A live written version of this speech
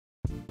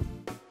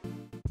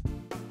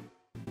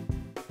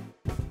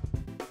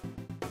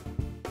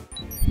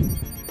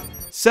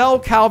Sell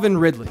Calvin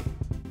Ridley.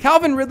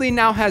 Calvin Ridley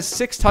now has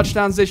 6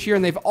 touchdowns this year,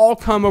 and they've all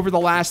come over the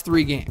last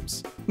 3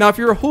 games. Now, if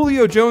you're a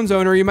Julio Jones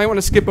owner, you might want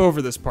to skip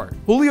over this part.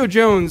 Julio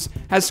Jones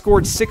has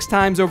scored 6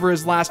 times over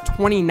his last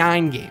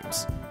 29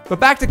 games. But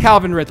back to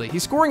Calvin Ridley.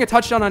 He's scoring a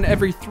touchdown on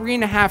every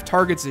 3.5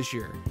 targets this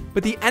year.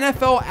 But the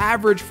NFL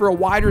average for a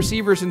wide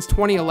receiver since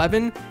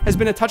 2011 has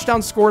been a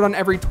touchdown scored on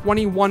every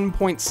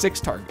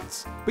 21.6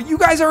 targets. But you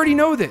guys already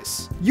know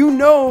this. You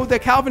know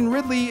that Calvin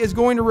Ridley is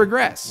going to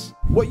regress.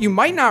 What you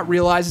might not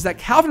realize is that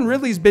Calvin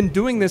Ridley's been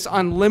doing this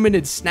on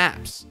limited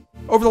snaps.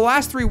 Over the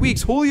last 3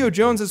 weeks, Julio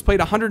Jones has played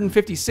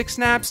 156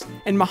 snaps,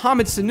 and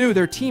Mohamed Sanu,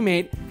 their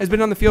teammate, has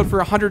been on the field for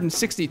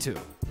 162.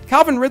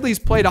 Calvin Ridley's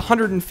played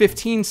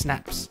 115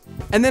 snaps.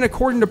 And then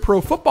according to Pro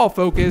Football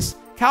Focus,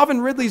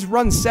 Calvin Ridley's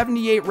run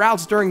 78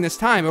 routes during this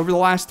time over the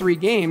last 3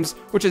 games,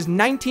 which is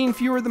 19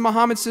 fewer than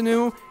Mohamed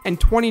Sanu and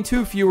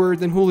 22 fewer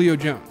than Julio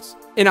Jones.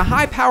 In a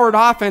high-powered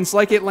offense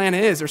like Atlanta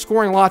is, they're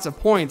scoring lots of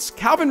points,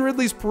 Calvin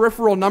Ridley's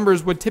peripheral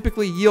numbers would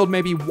typically yield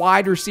maybe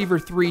wide receiver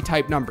 3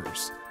 type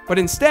numbers. But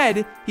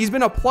instead, he's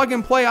been a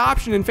plug-and-play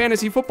option in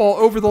fantasy football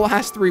over the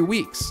last 3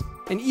 weeks.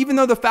 And even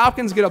though the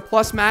Falcons get a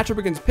plus matchup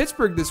against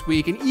Pittsburgh this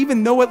week, and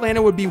even though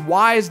Atlanta would be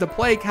wise to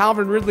play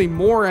Calvin Ridley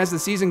more as the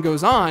season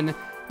goes on,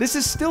 this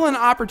is still an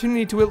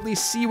opportunity to at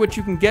least see what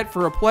you can get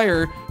for a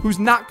player who's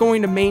not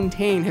going to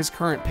maintain his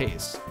current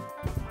pace.